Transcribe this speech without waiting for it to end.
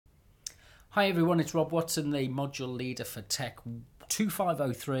Hi everyone, it's Rob Watson, the module leader for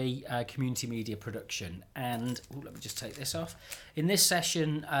TECH2503 Community Media Production. And let me just take this off. In this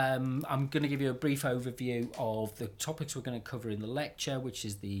session, I'm going to give you a brief overview of the topics we're going to cover in the lecture, which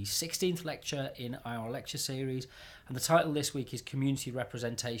is the 16th lecture in our lecture series. And the title this week is Community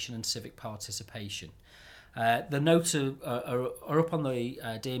Representation and Civic Participation. The notes are up on the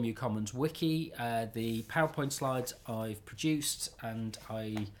DMU Commons wiki. The PowerPoint slides I've produced, and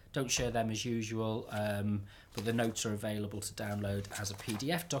I don't share them as usual, but the notes are available to download as a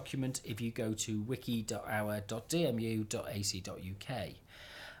PDF document if you go to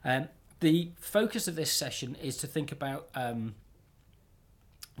wiki.our.dmu.ac.uk. The focus of this session is to think about kind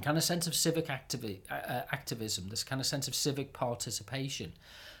of sense of civic activism, this kind of sense of civic participation.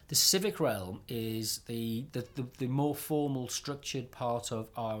 The civic realm is the more formal, structured part of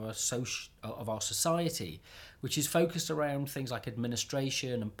our society, which is focused around things like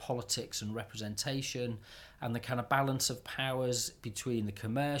administration and politics and representation, and the kind of balance of powers between the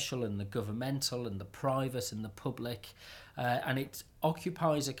commercial and the governmental and the private and the public, and it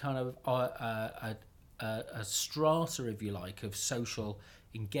occupies a kind of a strata, if you like, of social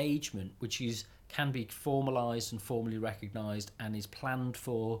engagement, which can be formalised and formally recognised and is planned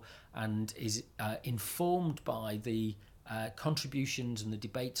for and is informed by the contributions and the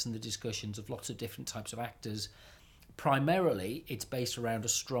debates and the discussions of lots of different types of actors. Primarily, it's based around a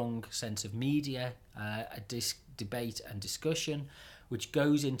strong sense of media, debate and discussion, which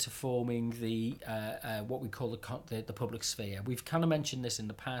goes into forming the what we call the public sphere. We've kind of mentioned this in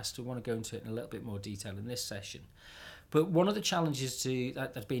the past. We want to go into it in a little bit more detail in this session. But one of the challenges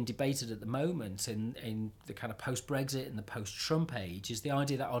that's being debated at the moment in the kind of post-Brexit and the post-Trump age is the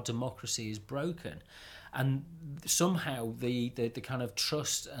idea that our democracy is broken. And somehow the kind of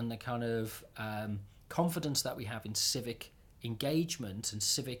trust and the kind of confidence that we have in civic engagement and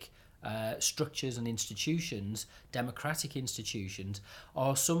civic structures and institutions, democratic institutions,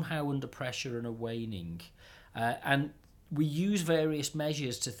 are somehow under pressure and are waning. And we use various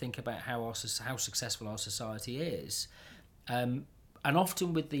measures to think about how successful our society is. And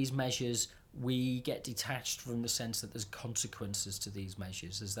often with these measures, we get detached from the sense that there's consequences to these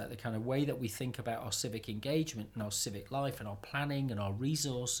measures, is that the kind of way that we think about our civic engagement and our civic life and our planning and our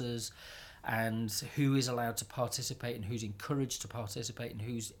resources and who is allowed to participate and who's encouraged to participate and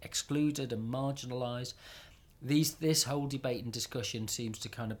who's excluded and marginalised. This whole debate and discussion seems to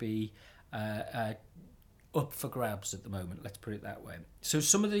kind of be up for grabs at the moment, let's put it that way. So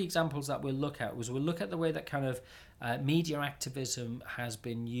some of the examples that we'll look at the way that kind of media activism has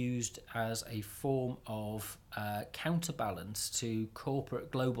been used as a form of counterbalance to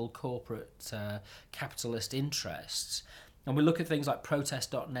global corporate capitalist interests. And we look at things like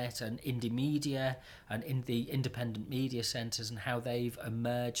protest.net and indie media and in the independent media centres and how they've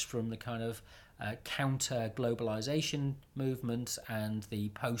emerged from the kind of counter-globalisation movement and the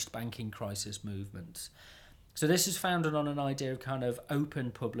post-banking crisis movement. So this is founded on an idea of kind of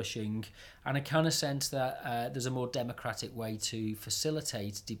open publishing and a kind of sense that there's a more democratic way to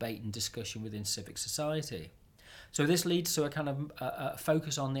facilitate debate and discussion within civic society. So this leads to a kind of a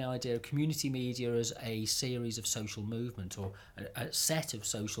focus on the idea of community media as a series of social movements or a set of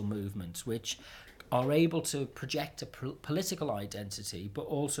social movements which are able to project a political identity but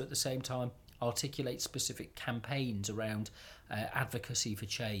also at the same time articulate specific campaigns around advocacy for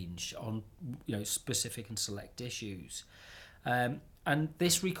change on specific and select issues. And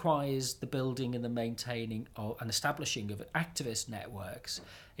this requires the building and the maintaining and establishing of activist networks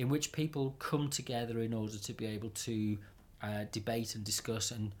in which people come together in order to be able to debate and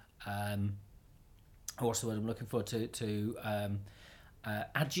discuss and what's the word I'm looking for, to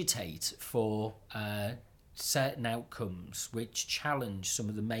agitate for certain outcomes which challenge some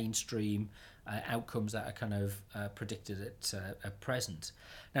of the mainstream outcomes that are kind of predicted at present.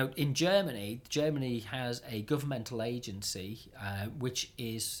 Now, in Germany has a governmental agency which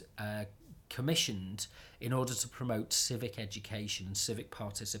is commissioned in order to promote civic education and civic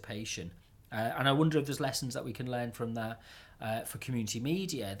participation. And I wonder if there's lessons that we can learn from that for community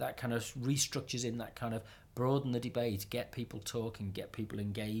media that kind of restructures in that kind of broaden the debate, get people talking, get people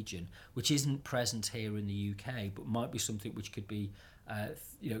engaging, which isn't present here in the UK, but might be something which could be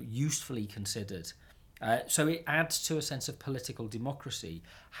usefully considered. So it adds to a sense of political democracy.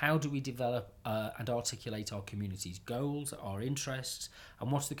 How do we develop and articulate our community's goals, our interests,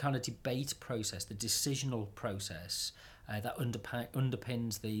 and what's the kind of debate process, the decisional process that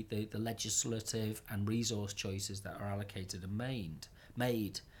underpins the legislative and resource choices that are allocated and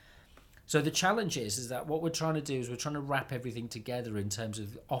made. So the challenge is that what we're trying to do is we're trying to wrap everything together in terms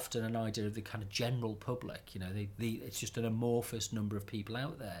of often an idea of the kind of general public. It's just an amorphous number of people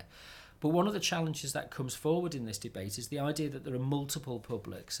out there. But one of the challenges that comes forward in this debate is the idea that there are multiple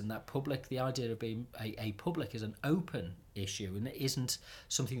publics, and that public, the idea of being a public is an open issue, and it isn't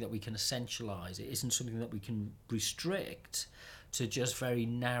something that we can essentialise. It isn't something that we can restrict to just very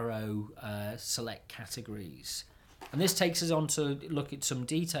narrow select categories. And this takes us on to look at some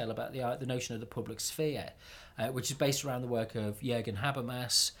detail about the notion of the public sphere, which is based around the work of Jürgen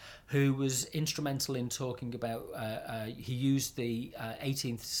Habermas, who was instrumental in talking about, he used the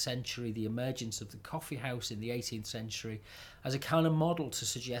 18th century, the emergence of the coffee house in the 18th century, as a kind of model to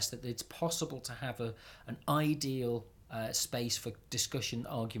suggest that it's possible to have an ideal space for discussion,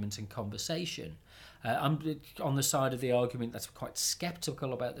 argument and conversation. I'm on the side of the argument that's quite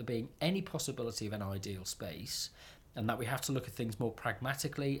sceptical about there being any possibility of an ideal space, and that we have to look at things more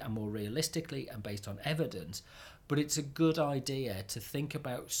pragmatically and more realistically and based on evidence. But it's a good idea to think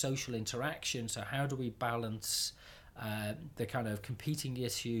about social interaction. So how do we balance the kind of competing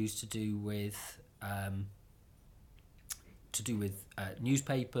issues to do with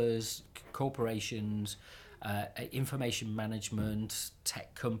newspapers, corporations, information management,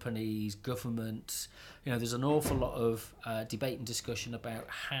 tech companies, government. There's an awful lot of debate and discussion about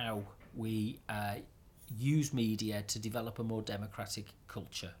how we use media to develop a more democratic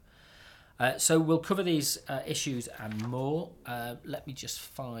culture. So we'll cover these issues and more. Let me just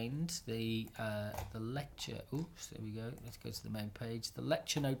find the lecture. Oops, there we go. Let's go to the main page. The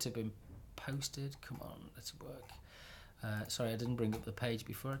lecture notes have been posted. Come on, let's work. Sorry, I didn't bring up the page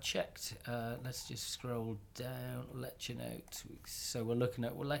before I checked. Let's just scroll down. Lecture notes. So we're looking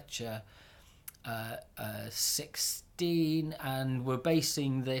at lecture 16, and we're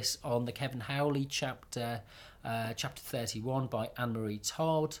basing this on the Kevin Howley chapter 31 by Anne-Marie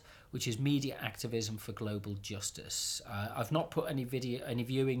Todd, which is Media Activism for Global Justice. I've not put any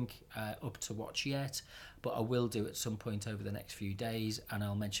viewing up to watch yet, but I will do at some point over the next few days, and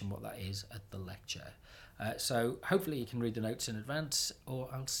I'll mention what that is at the lecture. So hopefully you can read the notes in advance, or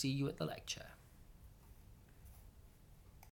I'll see you at the lecture.